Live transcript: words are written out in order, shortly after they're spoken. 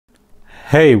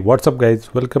Hey, what's up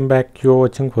guys, welcome back. You're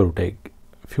watching ForTech.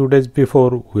 Few days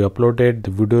before we uploaded the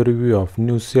video review of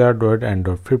new crdorid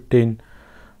Android 15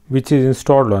 which is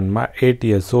installed on my 8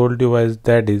 years old device,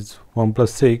 that is OnePlus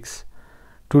 6.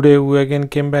 Today we again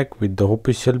came back with the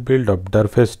official build of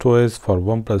Derfest OS for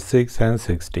OnePlus 6 and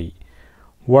 6T.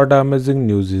 What amazing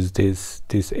news is this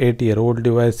 8-year-old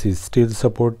device is still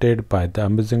supported by the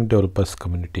amazing developers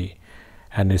community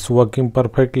and is working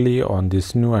perfectly on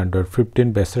this new Android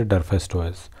 15 based Derfest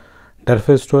OS.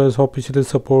 Derfest OS officially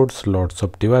supports lots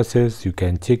of devices. You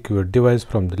can check your device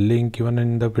from the link given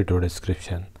in the video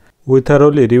description. We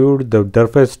thoroughly reviewed the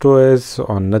Derfest OS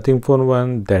on Nothing Phone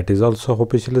 1 that is also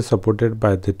officially supported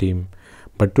by the team.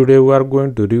 But today we are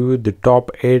going to review the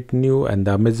top 8 new and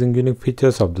the amazing unique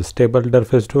features of the stable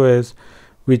Derfest OS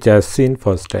which I have seen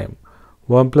first time.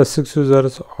 OnePlus 6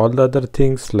 users, all the other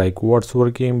things like what's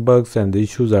working, bugs and the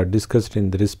issues are discussed in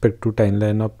the respective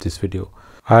timeline of this video.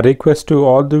 I request to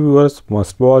all the viewers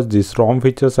must watch these ROM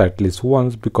features at least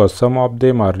once because some of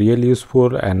them are really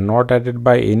useful and not added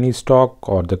by any stock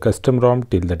or the custom ROM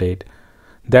till the date.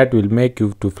 That will make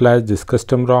you to flash this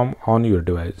custom ROM on your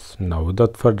device. Now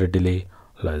without further delay,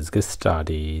 let's get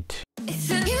started.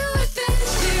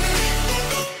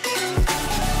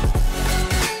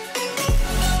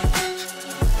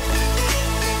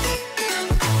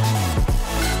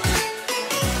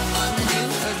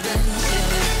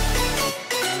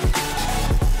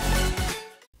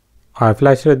 I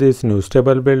flashed this new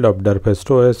stable build of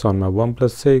Derfest OS on my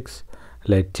OnePlus 6.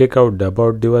 Let's check out the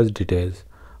about device details.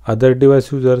 Other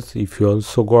device users, if you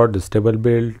also got the stable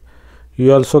build,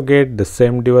 you also get the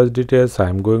same device details I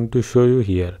am going to show you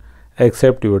here,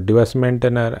 except your device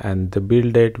maintainer and the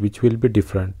build date which will be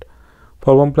different.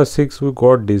 For OnePlus 6 we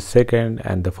got this second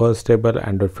and the first stable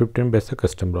Android 15 based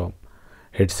custom ROM.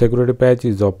 Its security patch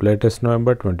is of latest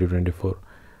November 2024.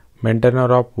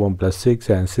 Maintainer of OnePlus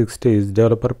 6 and 6T is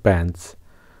developer Pans.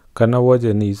 Kernel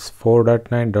version is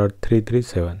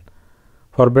 4.9.337.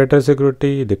 For better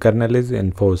security, the kernel is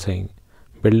enforcing.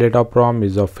 Build date of ROM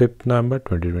is of 5th November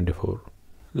 2024.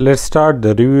 Let's start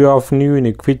the review of new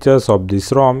unique features of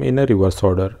this ROM in a reverse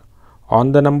order.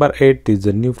 On the number 8 is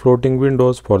the new floating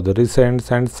windows for the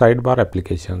recents and sidebar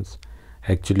applications.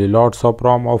 Actually, lots of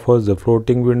ROM offers the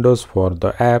floating windows for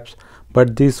the apps,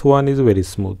 but this one is very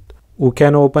smooth. We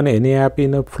can open any app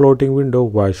in a floating window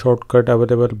via shortcut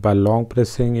available by long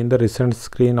pressing in the recent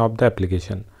screen of the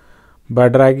application. By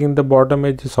dragging the bottom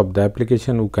edges of the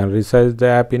application, we can resize the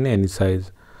app in any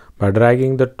size. By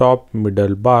dragging the top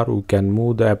middle bar, we can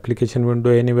move the application window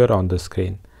anywhere on the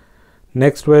screen.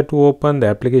 Next way to open the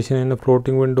application in a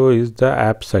floating window is the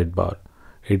app sidebar.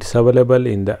 It's available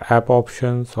in the app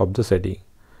options of the setting.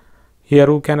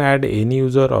 Here we can add any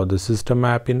user or the system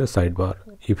app in the sidebar.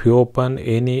 If you open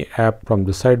any app from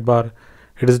the sidebar,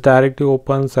 it is directly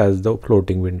opens as the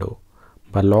floating window.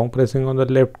 By long pressing on the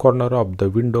left corner of the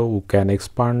window, we can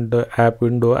expand the app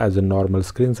window as a normal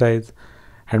screen size,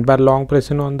 and by long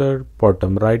pressing on the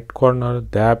bottom right corner,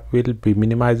 the app will be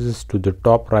minimized to the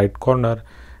top right corner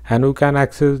and we can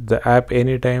access the app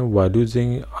anytime while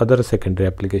using other secondary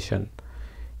application.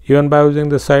 Even by using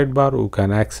the sidebar, we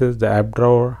can access the app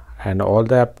drawer, and all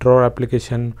the app drawer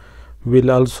application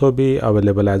will also be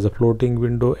available as a floating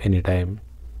window anytime.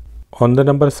 On the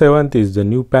number 7th is the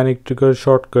new panic trigger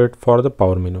shortcut for the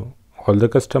power menu. All the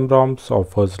custom ROMs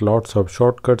offers lots of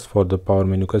shortcuts for the power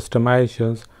menu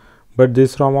customizations, but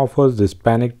this ROM offers this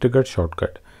panic trigger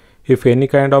shortcut. If any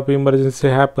kind of emergency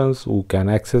happens, we can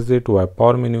access it via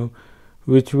power menu,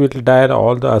 which will dial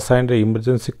all the assigned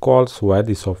emergency calls via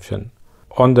this option.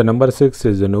 On the number 6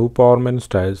 is the new power menu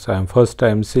styles. I am first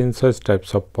time seeing such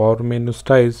types of power menu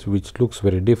styles which looks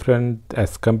very different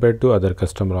as compared to other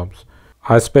custom ROMs.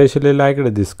 I especially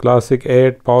liked this classic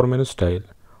A8 power menu style.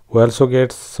 We also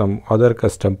get some other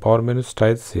custom power menu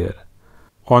styles here.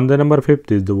 On the number 5th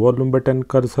is the volume button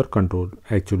cursor control.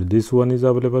 Actually this one is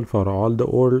available for all the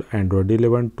old Android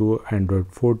 11 to Android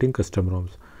 14 custom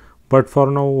ROMs. But for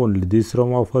now only this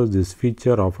ROM offers this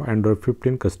feature of Android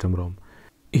 15 custom ROM.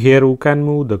 Here we can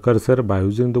move the cursor by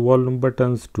using the volume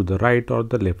buttons to the right or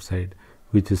the left side,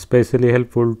 which is especially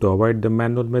helpful to avoid the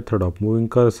manual method of moving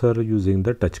cursor using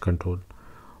the touch control.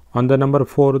 On the number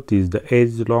 4th is the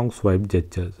edge long swipe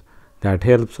gestures. That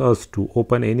helps us to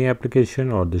open any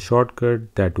application or the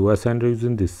shortcut that we assign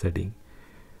using this setting.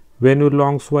 When we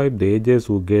long swipe the edges,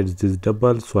 we get this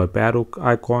double swipe arrow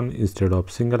icon instead of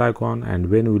single icon, and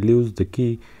when we use the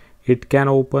key, it can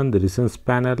open the recents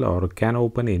panel or can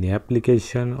open any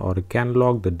application or can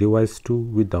lock the device too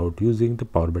without using the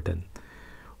power button.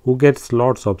 who gets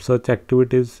lots of such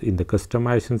activities in the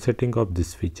customization setting of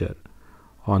this feature.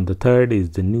 On the third is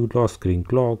the new lock screen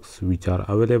clocks, which are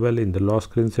available in the lock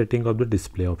screen setting of the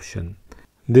display option.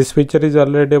 This feature is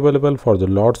already available for the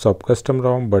lots of custom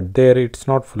ROM, but there it's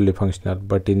not fully functional.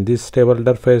 But in this stable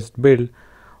Derfest build,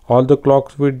 all the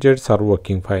clock widgets are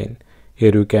working fine.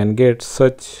 Here you can get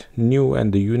such new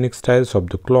and the unique styles of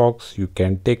the clocks. You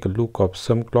can take a look of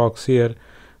some clocks here,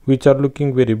 which are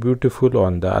looking very beautiful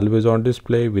on the always on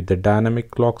display with the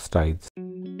dynamic clock styles.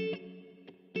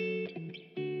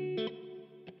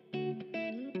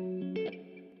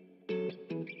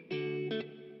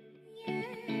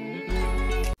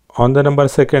 On the number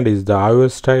second is the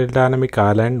iOS style dynamic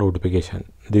island notification.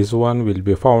 This one will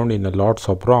be found in a lots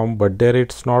of ROM, but there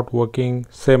it's not working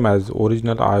same as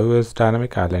original iOS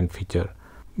dynamic island feature.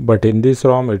 But in this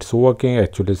ROM it's working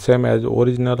actually same as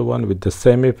original one with the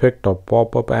same effect of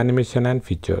pop-up animation and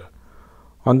feature.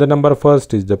 On the number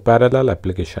first is the parallel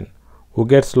application, who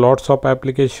gets lots of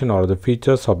application or the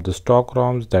features of the stock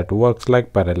ROMs that works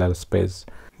like parallel space.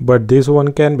 But this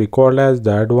one can be called as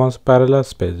the advanced parallel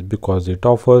space because it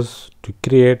offers to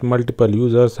create multiple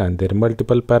users and their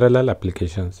multiple parallel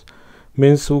applications.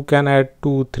 Means who can add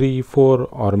 2, 3, 4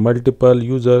 or multiple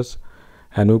users,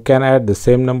 and who can add the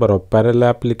same number of parallel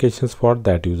applications for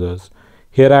that users.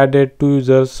 Here I added 2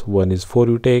 users, one is For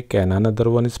You Take and another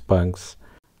one is Punks.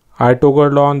 I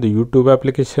toggled on the YouTube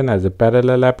application as a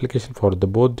parallel application for the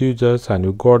both users, and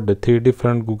you got the 3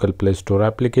 different Google Play Store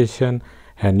application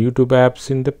and YouTube apps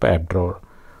in the app drawer.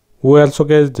 Who also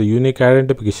gets the unique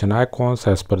identification icons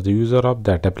as per the user of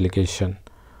that application.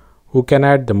 Who can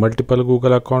add the multiple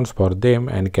Google accounts for them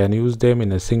and can use them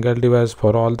in a single device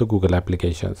for all the Google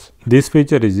applications. This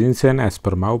feature is insane as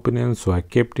per my opinion, so I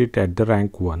kept it at the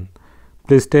rank 1.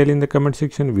 Please tell in the comment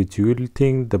section which you will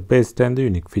think the best and the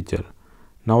unique feature.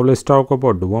 Now let's talk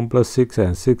about the OnePlus 6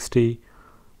 and 6T.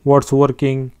 What's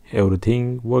working?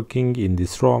 Everything working in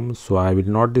this ROM, so I will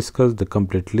not discuss the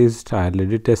complete list. I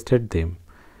already tested them.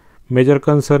 Major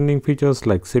concerning features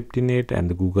like safety net and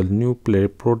the Google New Play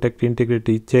Protect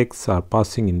integrity checks are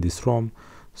passing in this ROM,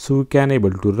 so you can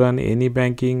able to run any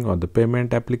banking or the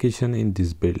payment application in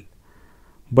this build.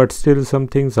 But still some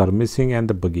things are missing and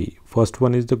the buggy. First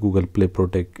one is the Google Play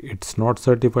Protect. It's not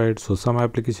certified, so some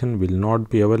application will not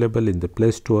be available in the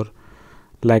Play Store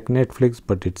like Netflix,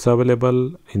 but it's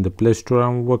available in the Play Store.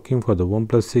 I'm working for the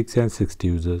OnePlus 6 and 6T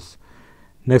users.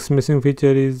 Next missing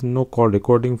feature is no call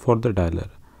recording for the dialer.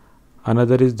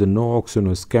 Another is the no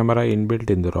aux camera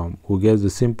inbuilt in the ROM, who gets the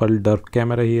simple Derf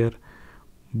camera here,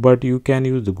 but you can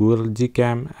use the Google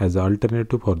Gcam as an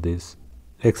alternative for this.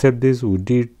 Except this, we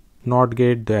did not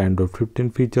get the Android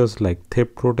 15 features like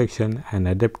theft protection and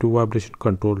adaptive vibration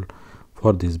control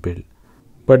for this build.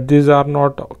 But these are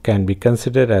not can be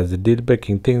considered as the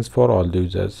deal-breaking things for all the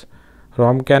users.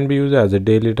 ROM can be used as a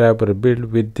daily driver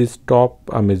build with these top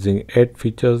amazing 8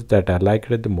 features that I liked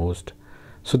the most.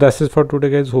 So that's it for today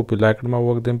guys. Hope you liked my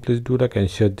work. Then please do like and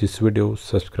share this video,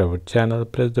 subscribe our channel,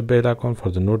 press the bell icon for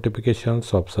the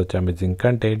notifications of such amazing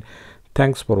content.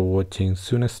 Thanks for watching.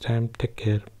 See you next time. Take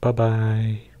care. Bye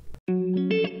bye.